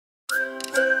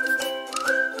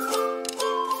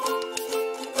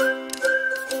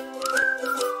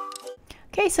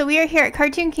Okay, so we are here at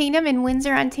Cartoon Kingdom in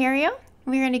Windsor, Ontario.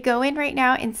 We're going to go in right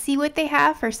now and see what they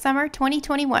have for summer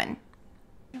 2021.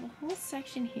 We have a whole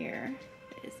section here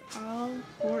that is all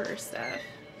horror stuff.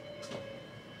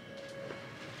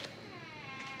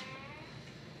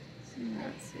 Zoom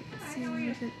out so you can see a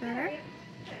little bit better.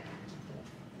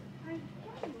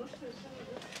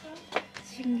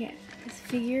 So you can get this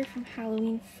figure from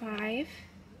Halloween 5.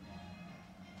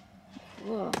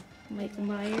 Cool. Michael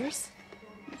Myers.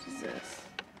 What is this?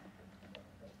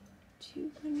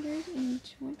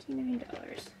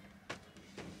 $229.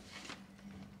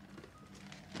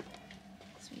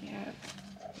 So we have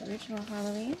the original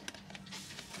Halloween.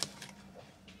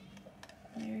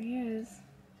 There he is.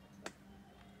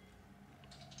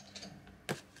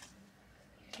 Be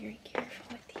very careful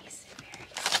with these. They're very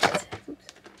expensive. Oops.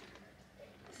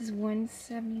 This is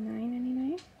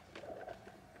 $179.99.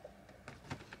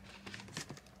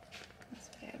 So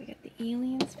yeah, we got the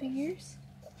Aliens figures.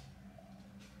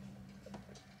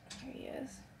 There he is.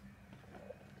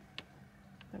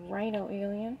 The Rhino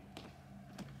Alien.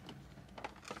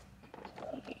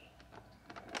 Okay.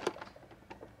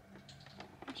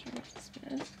 Not sure what this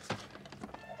is.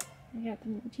 We got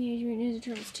the Teenage Mutant Ninja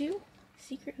Turtles 2.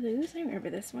 Secret Loos. I remember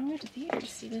this one. We went to theater to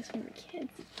see this when we were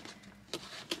kids.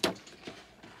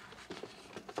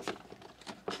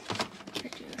 Try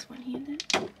to do this one-handed.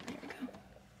 There we go.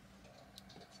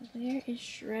 So there is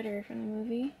Shredder from the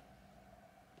movie.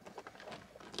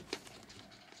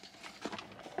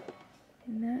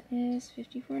 And that is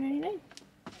 $54.99.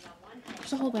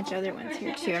 There's a whole bunch of other ones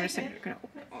here too. I'm just not going to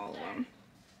open all of them.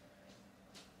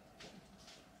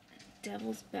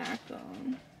 Devil's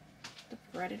Backbone. The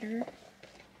Predator.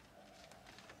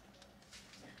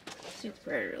 Let's see what the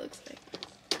Predator looks like.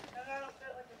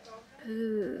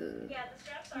 Ooh.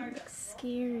 That looks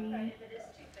scary.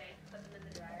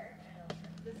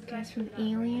 Guys from the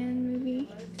Alien movie.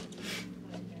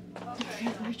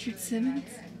 Richard Simmons.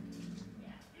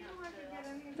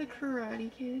 The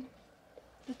Karate Kid.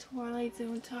 The Twilight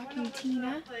Zone talking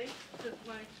Tina.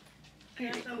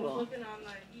 Very cool.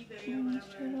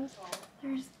 Turtles.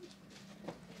 There's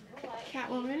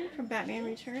Catwoman from Batman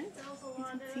Returns. You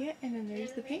can see it. And then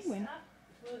there's the Penguin.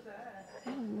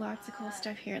 They have lots of cool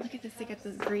stuff here. Look at this. They got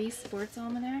this gray sports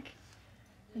almanac.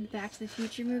 And Back to the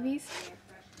Future movies.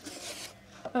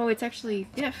 Oh, it's actually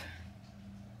Biff.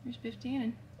 There's Biff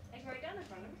Tannen.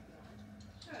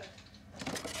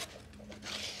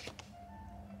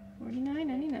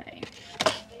 $49.99.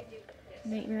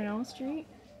 Nightmare on Elm Street.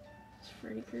 It's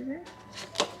Freddy Krueger.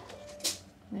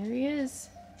 There he is.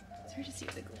 It's hard to see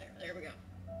with the glare. There we go.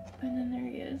 And then there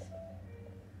he is. So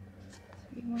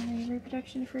if you want a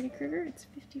reproduction of Freddy Krueger, it's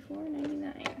 $54.99.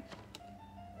 Alright,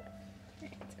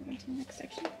 let's go into the next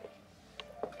section.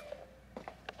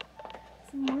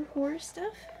 Some more horror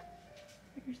stuff.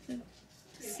 Here's the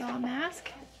Saw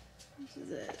mask. What is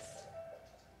this?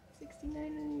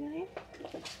 $69.99.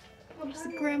 There's the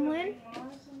Gremlin.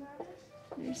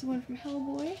 There's the one from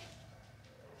Hellboy.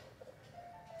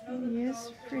 There he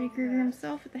is, Freddy Krueger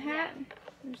himself with the hat.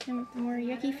 There's him with the more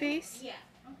yucky face.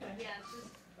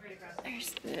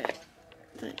 There's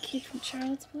the kid from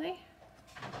Child's Play.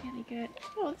 Yeah, they got.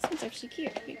 Oh, this one's actually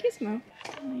cute. Get Gizmo.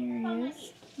 And there he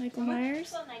is, Michael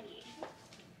Myers.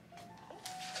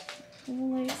 Full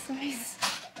life size.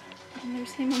 And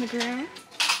there's him on the ground.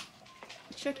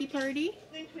 Chucky Party.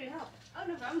 There's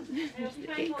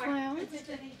the 8 Clowns.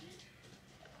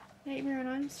 Nightmare on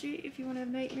Elm Street if you want to have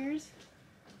nightmares.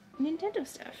 Nintendo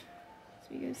stuff. So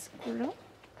we got Squirtle.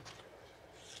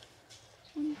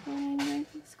 $24.99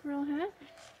 for the squirrel hat.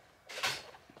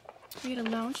 We got a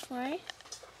Loungefly.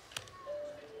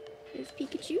 There's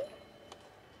Pikachu.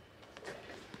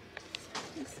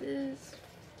 This is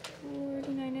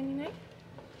 $49.99.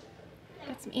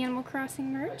 Got some Animal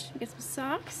Crossing merch. We got some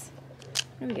socks.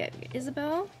 What do we got? We got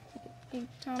Isabelle. Big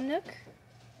Tom Nook.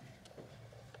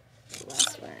 The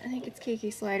last one, I think it's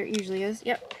KK Slider. It usually is.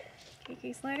 Yep.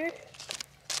 KK Slider.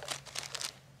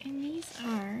 And these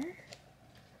are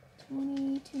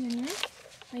 $22.99.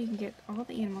 Now you can get all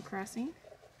the Animal Crossing.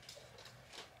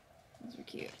 Those are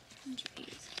cute. How much are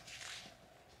these?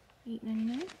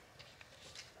 $8.99.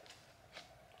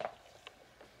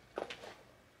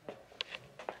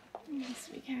 Yes,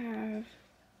 we have.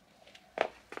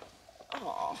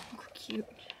 Oh, look cute.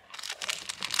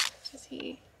 This is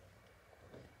he.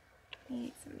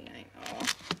 $8.79. Oh.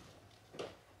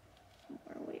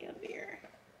 More way up here.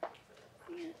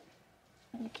 See it?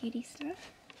 All the kitty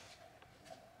stuff.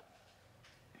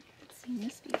 I've seen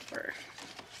this before.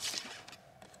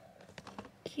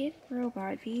 Kid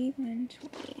Robot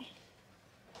V120.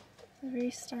 A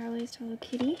very stylized Hello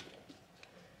Kitty.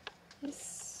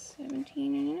 It's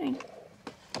 $17.99.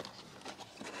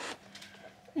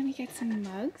 Then we get some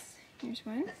mugs. Here's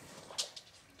one.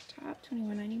 Top,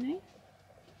 $21.99.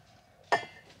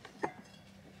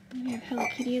 Then we have Hello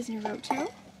Kitty as Naruto.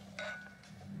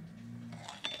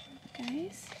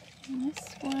 Guys, and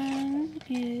this one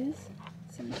is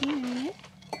 $17.99.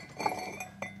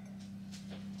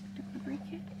 Don't want to break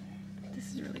it.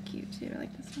 This is really cute too. I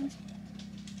like this one.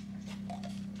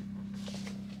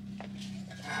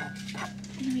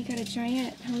 And then we got a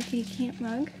giant Hello Kitty camp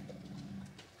mug.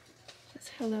 It says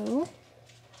hello.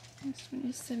 This one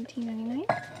is $17.99.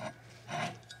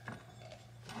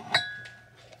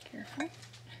 Careful.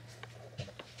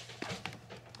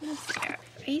 What else we got?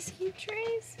 Ice cube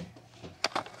trays.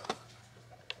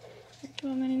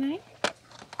 $12.99.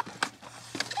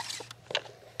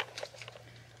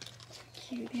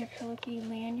 Cute. They have Hello Kitty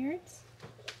lanyards.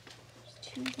 There's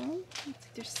 2 of them. Looks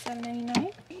like there's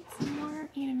 $7.99. Some more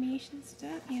animation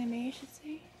stuff. Anime, I should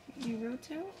say.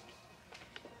 Naruto.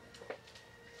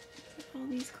 All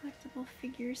these collectible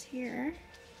figures here.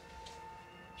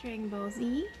 Dragon Ball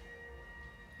Z.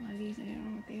 A lot of these I don't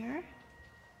know what they are.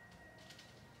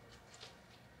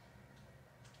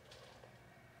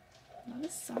 A lot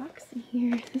of socks in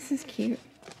here. This is cute.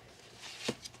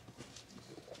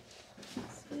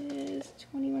 This is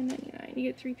 $21.99. You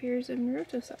get 3 pairs of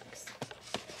Naruto socks.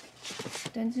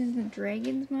 Dungeons and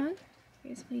Dragons mug. You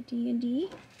guys play D&D.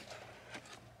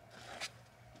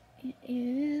 It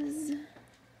is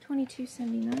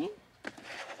 $22.79.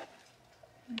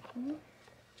 Cool.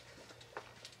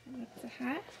 Lots of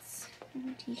hats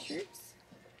and t-shirts.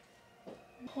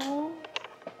 Whole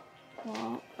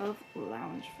wall of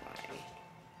Loungefly.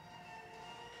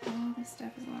 All this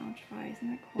stuff is Loungefly. Isn't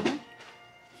that cool?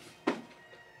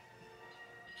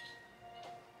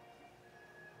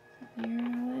 There it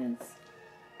all is.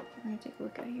 We're going to take a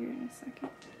look at here in a second.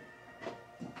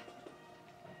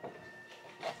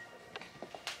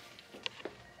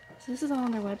 So this is all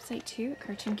on their website too, at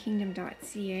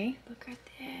cartoonkingdom.ca. Look at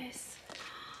this.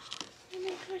 Oh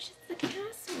my gosh, it's the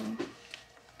castle.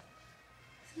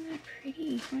 Isn't that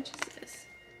pretty? How much is this?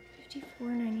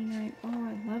 $54.99. Oh,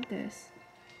 I love this.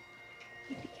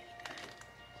 I'd be getting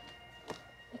that.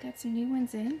 We got some new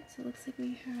ones in. So it looks like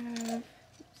we have,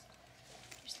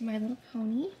 there's My Little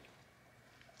Pony.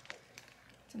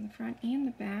 It's on the front and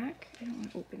the back. I don't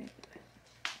want to open it, but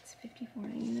it's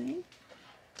 $54.99.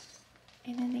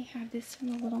 And then they have this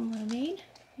from The Little Mermaid.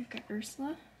 We've got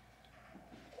Ursula.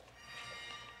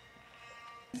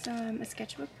 This is a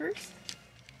sketchbook purse.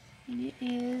 And it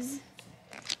is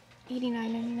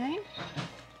 $89.99.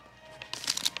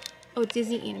 Oh,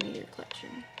 Disney Animated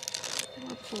Collection.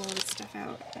 I'll pull all this stuff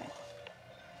out. But,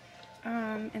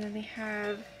 and then they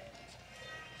have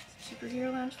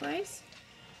superhero Loungeflies.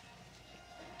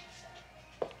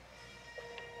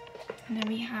 And then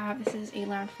we have, this is a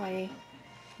Loungefly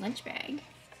lunch bag.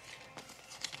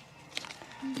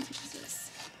 What is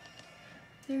this?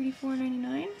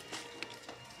 $34.99.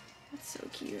 That's so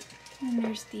cute. And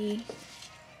there's the,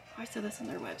 oh, I saw this on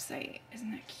their website. Isn't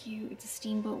that cute? It's a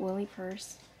Steamboat Willie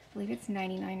purse. I believe it's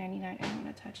 $99.99. I don't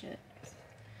want to touch it.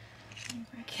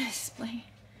 I can't display.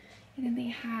 And then they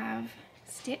have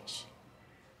Stitch,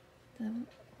 the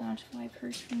Loungefly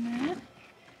purse from that.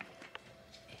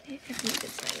 I believe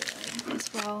it's $99 as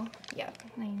well. Yeah,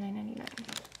 $99.99.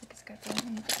 Look, it's got that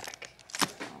on the back.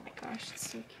 Oh my gosh, it's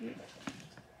so cute.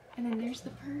 And then there's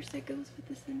the purse that goes with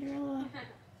the Cinderella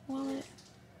wallet.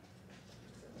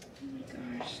 Oh my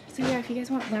gosh. So yeah, if you guys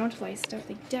want Loungefly stuff,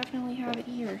 they definitely have it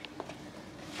here.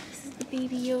 This is the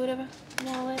Baby Yoda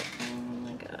wallet. Oh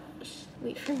my gosh.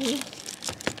 Wait for me.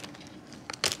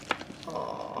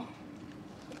 Oh.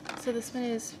 So this one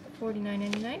is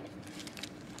 $49.99.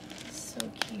 So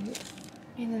cute.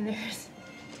 And then there's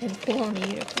Deadpool on the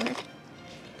unicorn.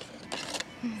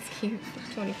 It's cute.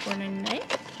 $24.99. I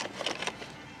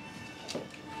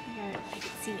can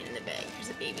see it in the bag. There's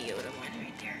a Baby Yoda one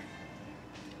right there.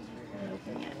 I haven't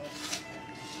opened yet.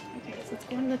 Okay, so let's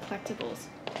go into the collectibles.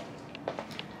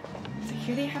 So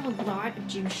here they have a lot of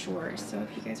Jim Shores. So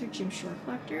if you guys are Jim Shore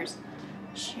collectors,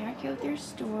 check out their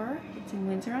store. It's in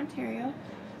Windsor, Ontario.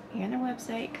 And their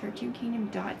website,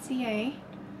 cartoonkingdom.ca.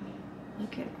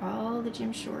 Look at all the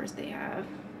Jim Shores they have.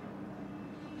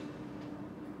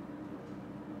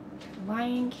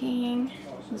 Lion King.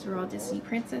 Those are all Disney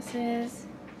princesses.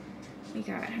 We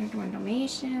got 101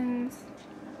 Dalmatians.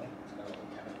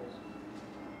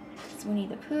 It's Winnie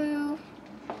the Pooh.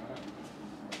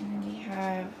 And then we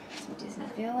have some Disney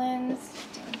villains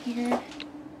down here.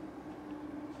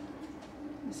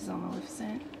 This This is all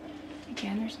Maleficent.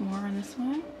 Again, there's more on this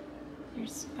one.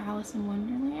 There's Alice in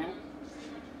Wonderland.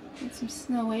 And some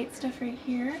Snow White stuff right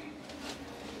here.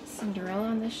 Cinderella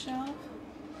on this shelf.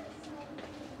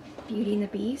 Beauty and the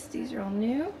Beast, these are all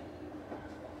new.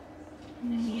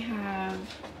 And then we have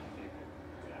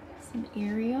some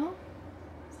Ariel,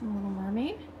 some Little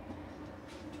Mermaid.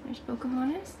 There's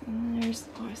Pocahontas, and then there's,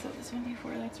 oh, I saw this one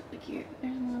before, that's really cute.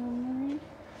 There's a Little Mermaid.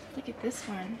 Look at this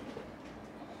one.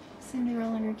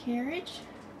 Cinderella in her carriage.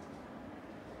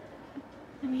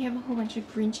 And we have a whole bunch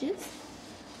of Grinches.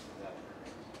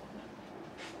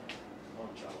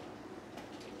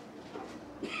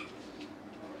 There's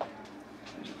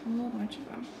a whole bunch of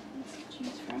them. Let's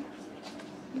choose from.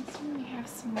 This one we have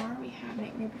some more. We have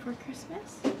Nightmare Before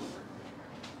Christmas. There's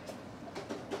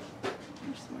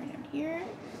some more down here.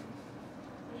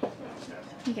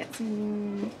 We got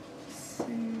some,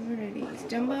 what are these?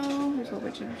 Dumbo. There's a whole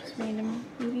bunch of just random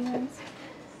movie ones.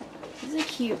 This is a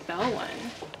cute Belle one.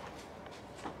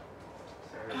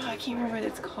 Oh, I can't remember what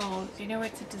it's called. I know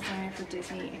it's a designer for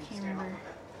Disney. I can't remember.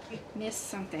 Miss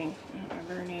something. I don't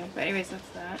remember her name. But anyways, that's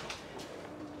that.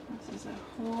 This is a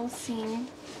whole scene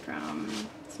from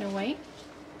Snow White.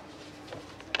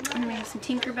 And we have some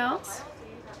Tinkerbells.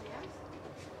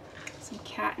 Some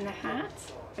Cat in the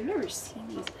Hats. I've never seen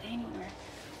these anywhere.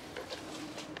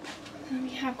 And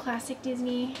we have classic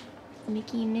Disney,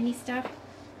 Mickey and Minnie stuff.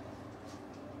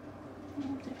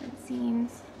 All different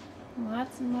scenes.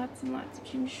 Lots and lots and lots of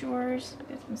Jim Shores. We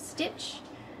got some Stitch.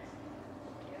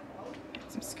 Got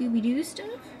some Scooby-Doo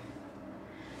stuff.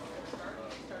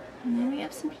 And then we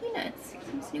have some Peanuts,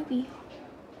 some Snoopy.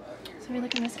 So we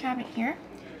look in this cabinet here.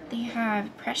 They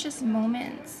have Precious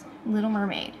Moments, Little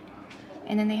Mermaid.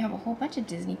 And then they have a whole bunch of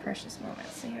Disney Precious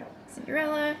Moments. So you have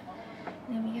Cinderella.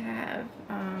 And then we have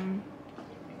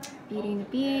Beauty and the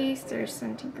Beast. There's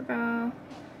some Tinkerbell.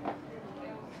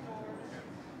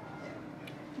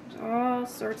 There's all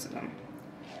sorts of them.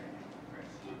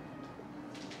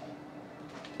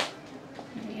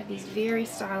 And we have these very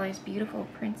stylized, beautiful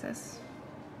princess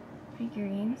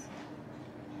figurines.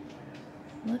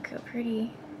 Look how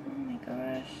pretty. Oh my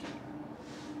gosh.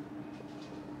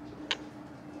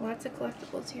 Lots of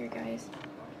collectibles here, guys.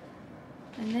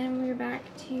 And then we're back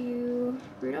to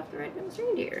Rudolph the Red-Nosed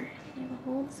Reindeer. We have a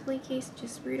whole display case,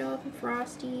 just Rudolph and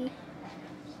Frosty.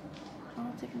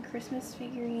 All different Christmas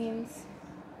figurines.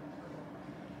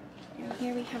 And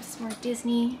here we have some more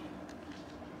Disney.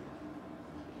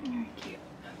 Very cute.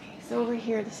 Okay, so over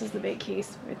here, this is the big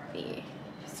case with the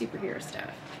superhero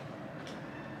stuff.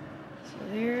 So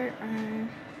there are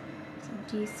some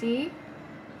DC.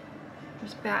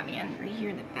 There's Batman right here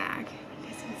in the back. You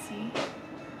guys can see.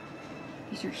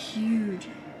 These are huge.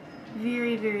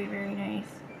 Very, very, very nice.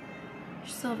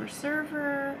 There's Silver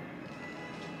Surfer.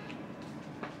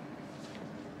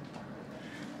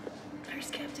 There's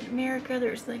Captain America.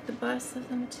 There's like the busts of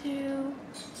them too.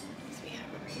 So we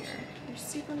have over here. There's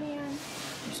Superman.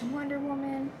 There's Wonder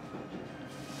Woman.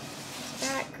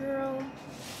 There's Batgirl.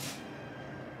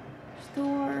 There's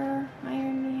Thor.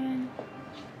 Iron Man.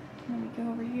 And then we go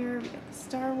over here. We got the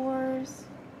Star Wars.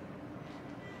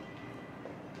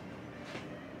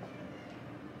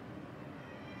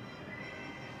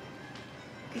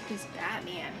 Look at this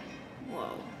Batman.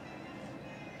 Whoa.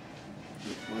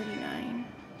 49.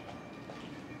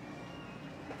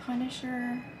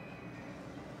 Punisher.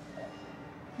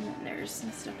 And then there's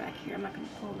some stuff back here. I'm not going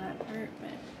to pull that apart,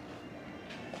 but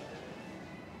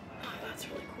oh, that's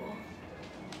really cool.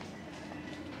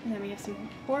 And then we have some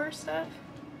horror stuff.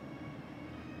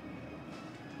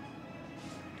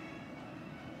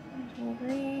 There's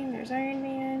Wolverine. There's Iron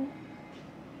Man.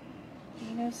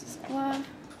 Thanos' glove.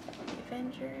 The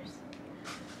Avengers.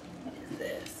 What is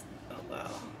this? Oh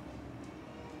wow.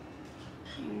 I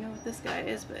don't even know what this guy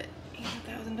is, but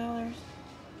 $8,000.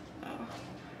 Oh.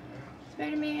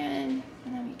 Spider-Man.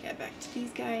 And then we get back to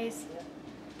these guys.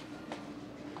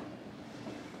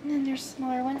 And then there's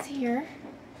smaller ones here.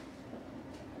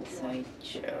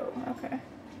 Sideshow. Okay.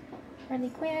 Harley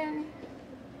Quinn.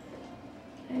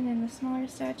 And then the smaller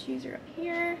statues are up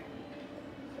here.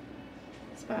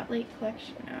 Spotlight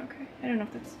collection. Okay. I don't know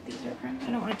if that's these are from. I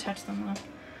don't want to touch them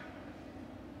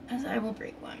though, as I will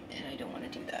break one, and I don't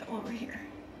want to do that while we're here.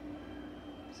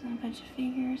 So a bunch of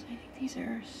figures. I think these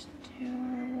are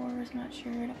Star Wars. Not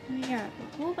sure. We got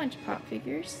a whole bunch of pop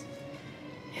figures.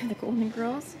 And the Golden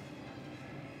Girls.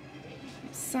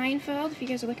 Seinfeld. If you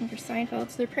guys are looking for Seinfeld,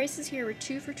 so their prices here were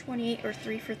 2 for $28 or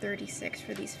 3 for $36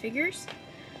 for these figures.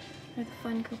 They're the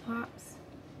Funko Pops.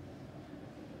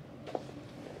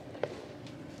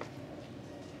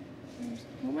 There's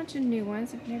a whole bunch of new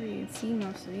ones. I've never even seen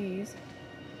most of these.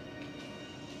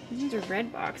 These ones are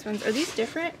red box ones. Are these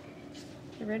different?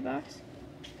 The red box?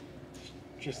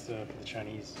 Just for the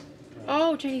Chinese.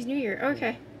 Oh, Chinese New Year.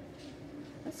 Okay.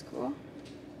 That's cool.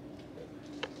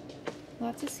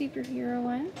 Lots of superhero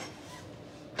ones.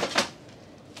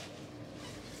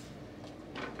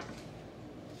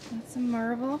 Lots of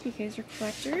Marvel because you're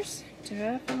collectors.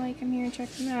 Definitely come here and check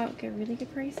them out. Get really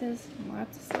good prices.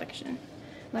 Lots of selection.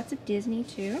 Lots of Disney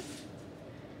too.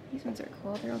 These ones are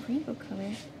cool. They're all rainbow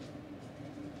color.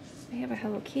 They have a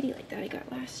Hello Kitty like that I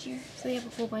got last year. So they have a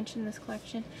whole bunch in this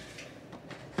collection.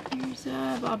 Here's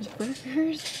Bob's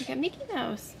Burgers. We got Mickey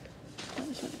Mouse. Oh,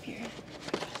 there's one up here.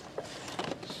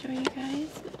 Show you guys.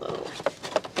 Whoa.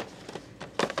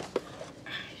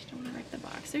 I just don't want to wreck the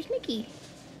box. There's Mickey.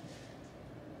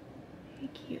 Very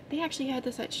cute. They actually had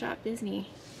this at Shop Disney.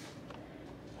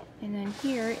 And then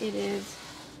here it is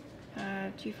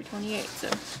 2 for $28. So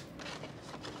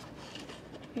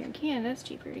here in Canada, it's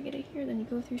cheaper to get it here than you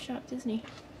go through Shop Disney.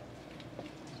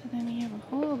 So then we have a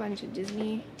whole bunch of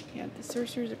Disney. We have the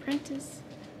Sorcerer's Apprentice,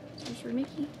 Sorcerer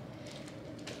Mickey,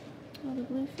 oh, the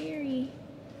Blue Fairy,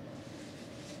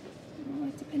 oh,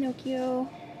 it's a Pinocchio,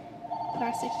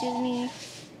 classic Disney.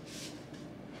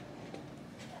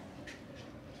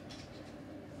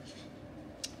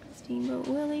 Steamboat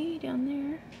Willie down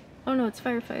there. Oh no, it's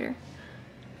Firefighter.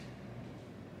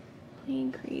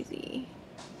 Plain Crazy.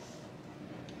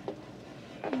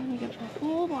 And then we got the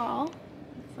whole wall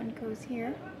of Funkos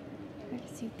here. I have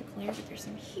to see with the glare, but there's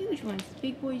some huge ones.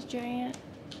 Big Boys Giant.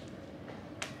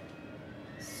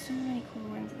 So many cool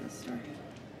ones in this store.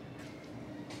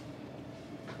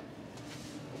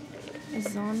 A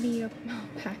zombie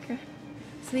alpaca.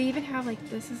 So they even have like,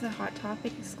 this is a Hot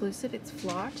Topic exclusive. It's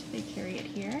flocked. They carry it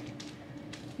here.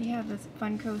 They have this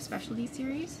Funko specialty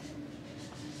series.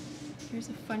 Here's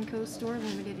a Funko store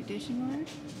limited edition one.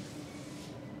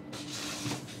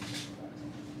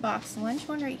 Box lunch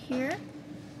one right here.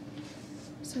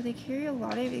 So they carry a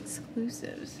lot of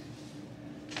exclusives.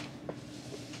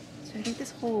 So I think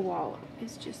this whole wall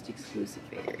is just exclusive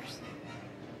figures.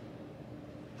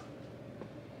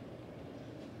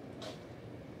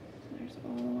 There's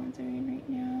all the ones that are in right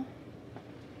now.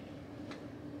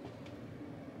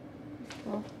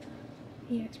 Cool.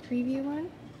 EX preview one.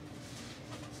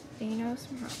 Thanos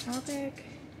from Hot Topic.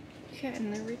 Yeah,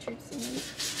 and the Richard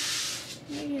Simmons.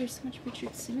 Maybe there's so much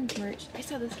Richard Simmons merch. I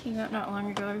saw this came out not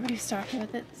long ago. Everybody was talking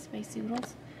about it. Spice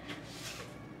Oodles.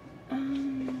 What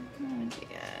did we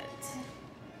get?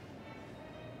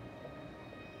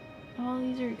 All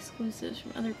these are exclusives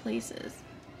from other places.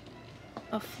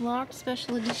 A flocked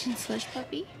special edition slush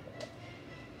puppy.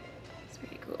 It's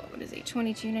pretty cool. What is it?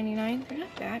 $22.99. They're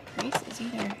not bad prices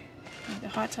either. The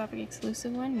Hot Topic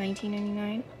exclusive one,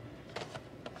 $19.99.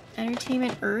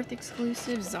 Entertainment Earth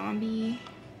exclusive zombie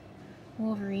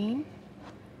Wolverine,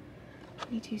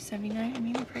 $22.79. I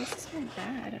mean, the prices aren't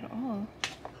bad at all.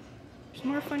 There's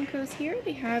more Funkos here.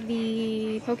 They have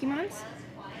the Pokemons.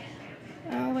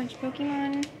 A whole bunch of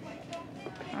Pokemon.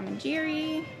 Tom and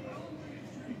Jerry.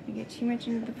 I get too much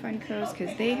into the Funkos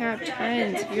because they have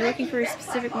tons. If you're looking for a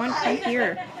specific one, come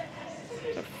here.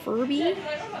 A Furby.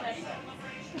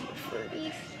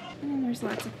 Furbies. And then there's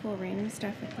lots of cool random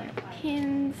stuff with like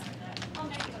pins,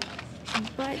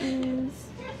 and buttons.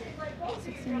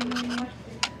 $6.99.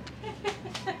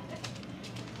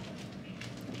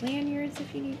 Lanyards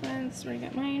if you need ones. So I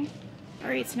got mine.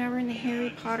 Alright, so now we're in the Harry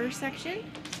Potter section.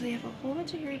 So they have a whole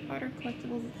bunch of Harry Potter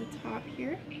collectibles at the top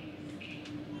here.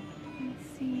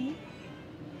 Let's see.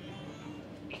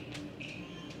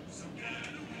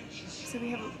 So we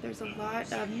have there's a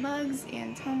lot of mugs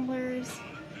and tumblers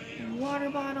and water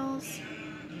bottles.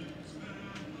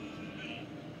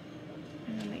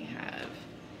 And then they have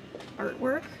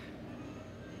artwork.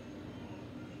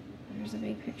 There's a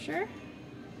big picture.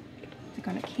 It's like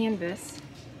on a canvas.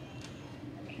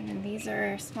 And then these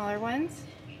are smaller ones.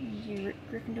 You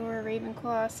Gryffindor,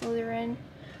 Ravenclaw, Slytherin,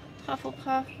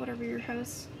 Hufflepuff, whatever your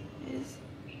house is.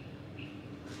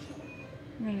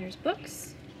 And then there's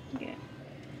books. Okay.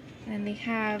 And then they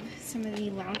have some of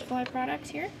the Loungefly products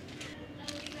here.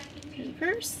 Here's a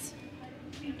purse.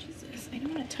 How much is this? I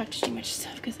don't want to touch too much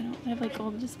stuff because I don't have like all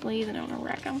the displays and I don't want to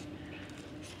wreck them.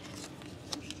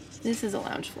 This is a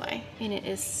Loungefly and it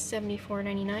is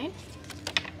 $74.99.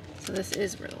 So this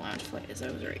is where the Loungefly is.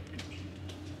 I was right.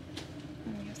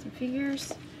 And we have some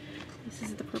figures. This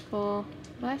is the purple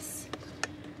bus.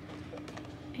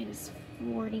 It is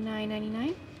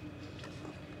 $49.99.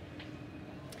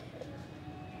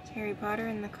 It's Harry Potter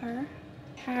in the car.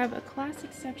 Have a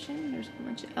classic section. There's a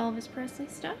bunch of Elvis Presley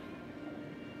stuff.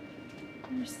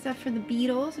 There's stuff for the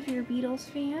Beatles if you're a Beatles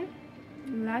fan.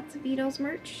 Lots of Beatles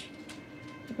merch.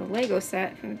 The Lego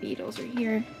set from the Beatles right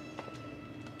here.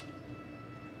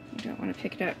 I don't want to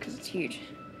pick it up because it's huge.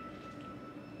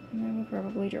 And I will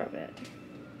probably drop it.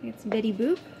 It's Betty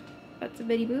Boop. Lots of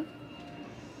Betty Boop.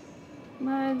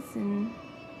 Mugs and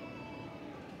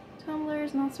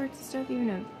tumblers and all sorts of stuff. Even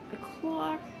a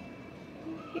clock.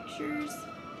 Pictures.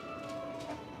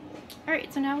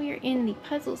 Alright, so now we are in the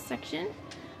puzzles section. I'm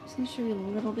just going to show you a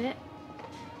little bit.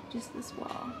 Just this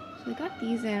wall. So we got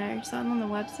these in. I saw them on the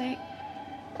website.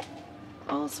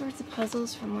 All sorts of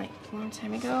puzzles from like a long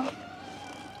time ago.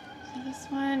 So this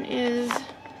one is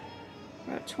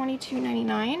about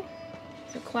 $22.99.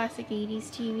 So classic 80s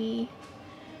TV,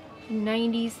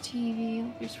 90s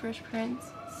TV. There's Fresh Prince,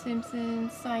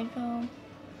 Simpsons, Seinfeld,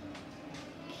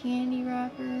 candy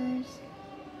wrappers.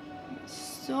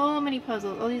 So many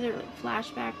puzzles. Oh, these are like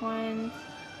flashback ones.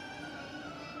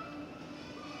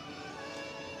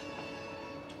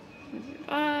 Wizard of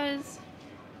Oz.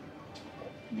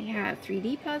 And they have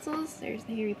 3D puzzles. There's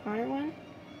the Harry Potter one.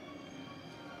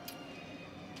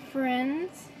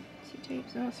 Friends.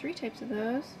 3 types of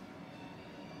those.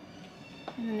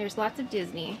 And then there's lots of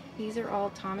Disney. These are all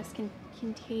Thomas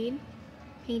Kincaid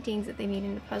paintings that they made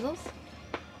into puzzles.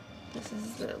 This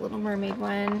is the Little Mermaid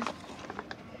one.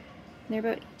 They're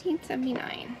about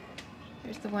 $18.79.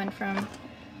 There's the one from,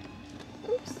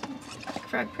 oops,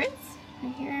 Frog Prince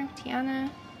right here, Tiana.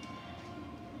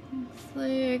 Looks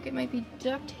like it might be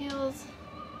DuckTales.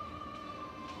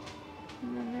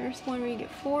 And then there's one where you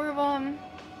get 4 of them.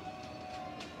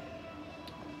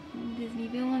 And Disney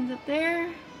villains up there.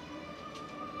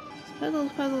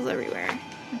 Just puzzles everywhere.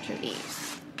 Which are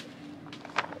these?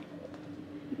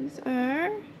 These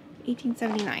are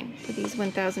 $18.79 for these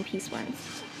 1,000 piece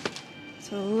ones.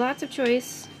 So lots of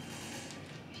choice.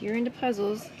 If you're into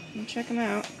puzzles, you can check them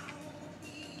out.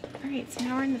 Alright, so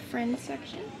now we're in the Friends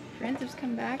section. Friends has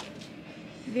come back.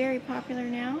 Very popular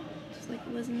now, just like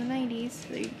it was in the 90s.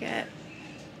 So you get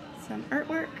some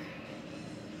artwork.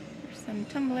 There's some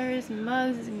tumblers and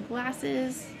mugs and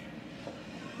glasses.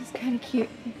 It's kind of cute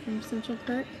from Central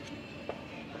Perk.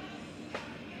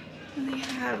 And they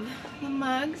have the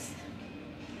mugs,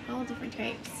 all different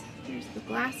types. Here's the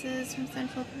glasses from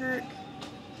Central Perk.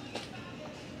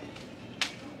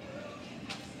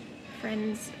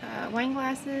 Friends wine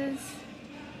glasses.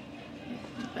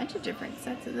 A bunch of different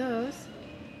sets of those.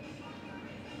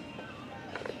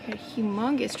 Got a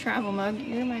humongous travel mug.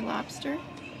 You're my lobster.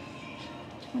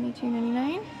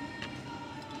 $22.99.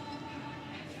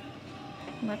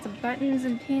 Lots of buttons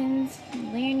and pins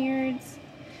and lanyards.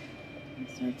 All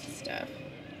sorts of stuff.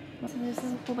 So this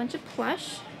is a whole bunch of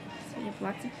plush. So we have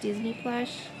lots of Disney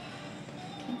plush.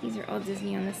 I think these are all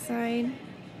Disney on this side.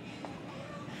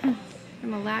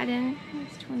 From Aladdin,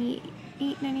 it's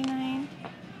 $28.99.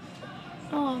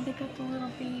 Oh, they got the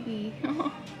little baby.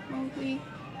 Oh, Mowgli.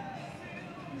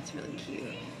 That's really cute.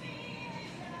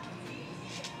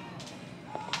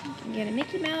 You can get a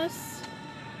Mickey Mouse.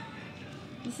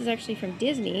 This is actually from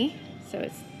Disney, so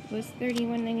it was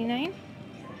 $31.99.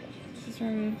 This is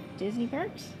from Disney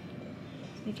Parks.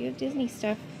 So they do have Disney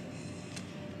stuff.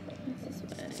 What's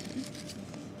this one?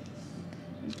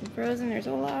 And from Frozen, there's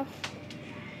Olaf.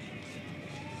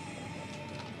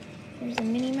 There's a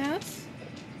Minnie Mouse.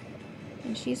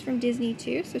 And she's from Disney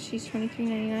too, so she's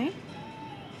 $23.99.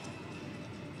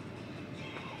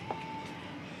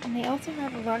 And they also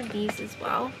have a lot of these as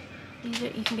well. You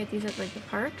can get these at like the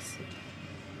parks.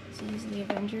 So these are the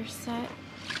Avengers set.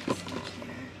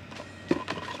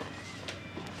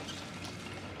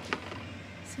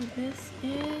 So this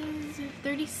is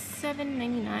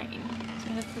 $37.99.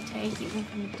 So that's the tag even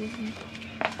from Disney.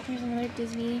 Here's another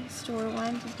Disney store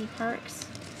one, Disney Parks.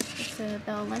 It's a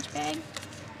Belle lunch bag.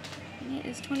 And it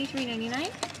is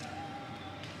 $23.99.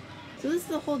 So this is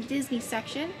the whole Disney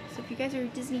section. So if you guys are a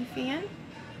Disney fan,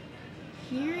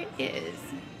 here it is.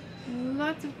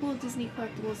 Lots of cool Disney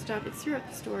collectible stuff. It's throughout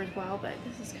the store as well, but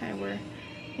this is kind of where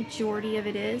the majority of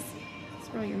it is.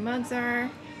 That's where all your mugs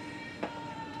are.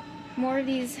 More of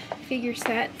these figure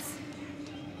sets.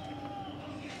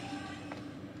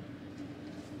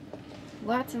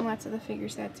 Lots and lots of the figure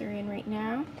sets are in right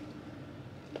now.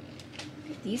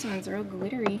 These ones are all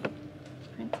glittery.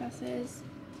 Princesses.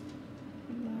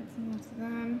 Lots and lots of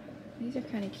them. These are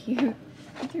kind of cute.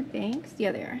 These are banks.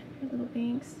 Yeah, they are. They're little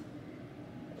banks.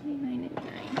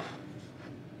 $29.99.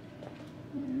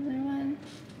 Another one.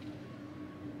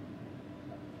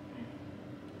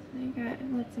 So you got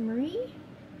Let's Marie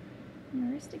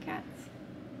and Aristocats.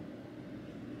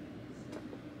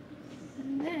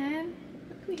 And then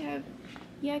look, we have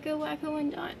Yakko, Wacko,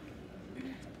 and Dot.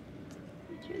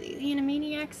 These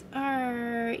Animaniacs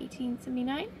are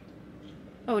 $18.79.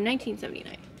 Oh,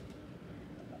 $19.79.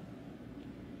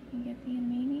 we get the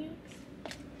Animaniacs.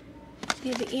 They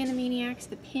have the Animaniacs,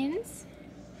 the pins.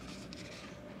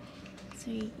 So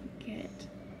you can get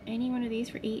any one of these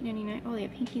for $8.99. Oh, they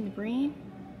have Pinky and the Brain.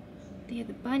 They have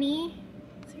the bunny.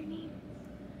 What's her name?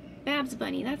 Babs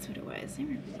Bunny, that's what it was. I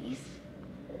remember these.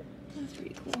 That's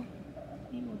pretty cool.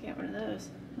 Maybe we'll get one of those.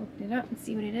 Open it up and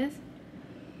see what it is.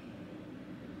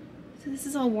 So this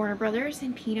is all Warner Brothers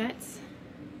and Peanuts.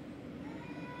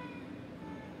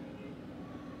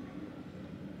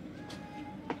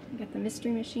 We got the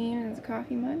Mystery Machine and the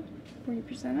coffee mug,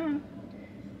 40% off.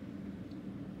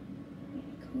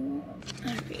 Cool.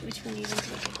 Alright, which one do you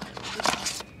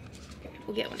want? Okay,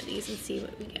 we'll get one of these and see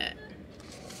what we get.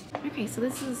 Okay, so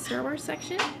this is the Star Wars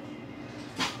section.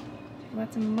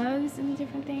 Lots of mugs and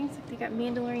different things. They got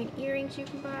Mandalorian earrings you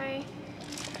can buy.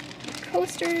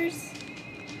 Coasters.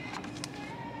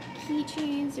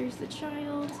 Keychains. There's the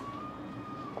child.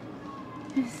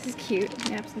 This is cute.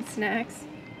 Naps and snacks.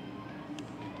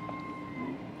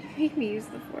 Make me use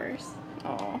the Force.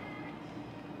 Oh.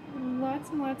 Lots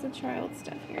and lots of child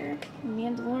stuff here.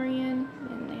 Mandalorian.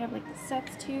 And they have like the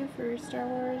sets too for Star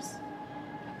Wars.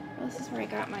 Well, this is where I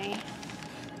got my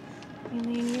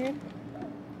lanyard.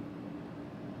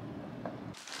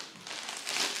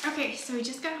 Okay, so we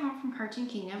just got home from Cartoon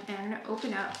Kingdom and I'm going to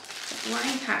open up the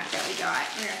blind pack that we got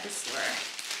here at the store.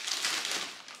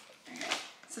 Alright,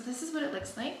 so this is what it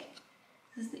looks like.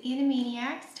 This is the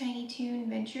Animaniacs Tiny Toon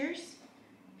Adventures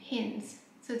pins.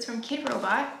 So it's from Kid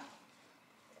Robot.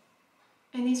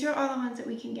 And these are all the ones that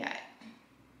we can get.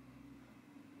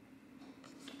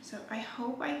 So I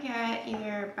hope I get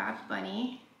either Babs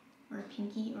Bunny or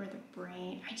Pinky or the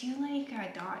Brain. I do like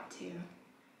Dot too.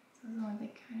 So those are the ones I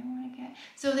kind of want to get.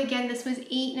 So again, this was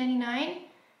 $8.99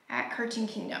 at Cartoon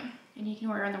Kingdom. And you can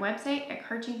order on the website at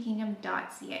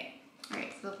cartoonkingdom.ca.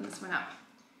 Alright, so open this one up.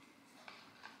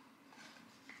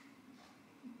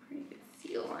 Pretty good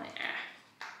seal on it.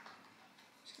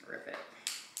 Just gonna rip it.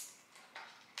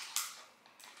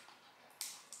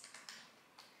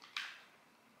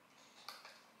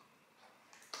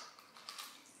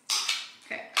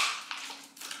 Okay.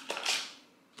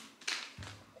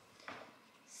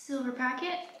 Silver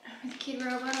packet with Kid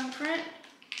Robot on the front.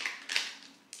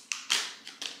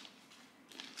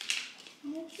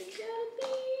 What's it gonna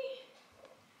be?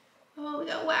 Oh, we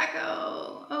got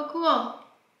Wacko. Oh, cool.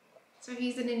 So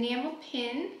he's an enamel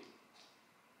pin.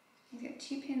 He's got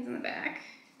 2 pins on the back.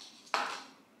 Let's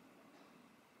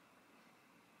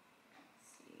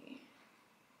see.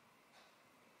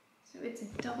 So it's a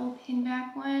double pin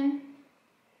back one.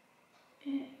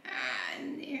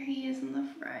 And there he is in the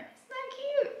front. Isn't that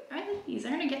cute? I like these.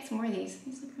 I'm gonna get some more of these.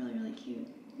 These look really, really cute.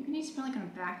 Maybe these smell like on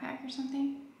a backpack or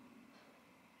something.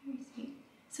 Very sweet.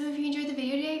 So if you enjoyed the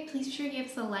video today, please be sure to give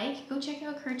us a like. Go check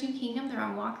out Cartoon Kingdom. They're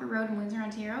on Walker Road in Windsor,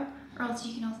 Ontario. Or else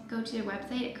you can also go to their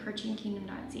website at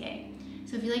cartoonkingdom.ca.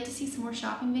 So if you'd like to see some more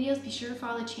shopping videos, be sure to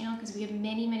follow the channel because we have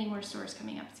many, many more stores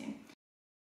coming up soon.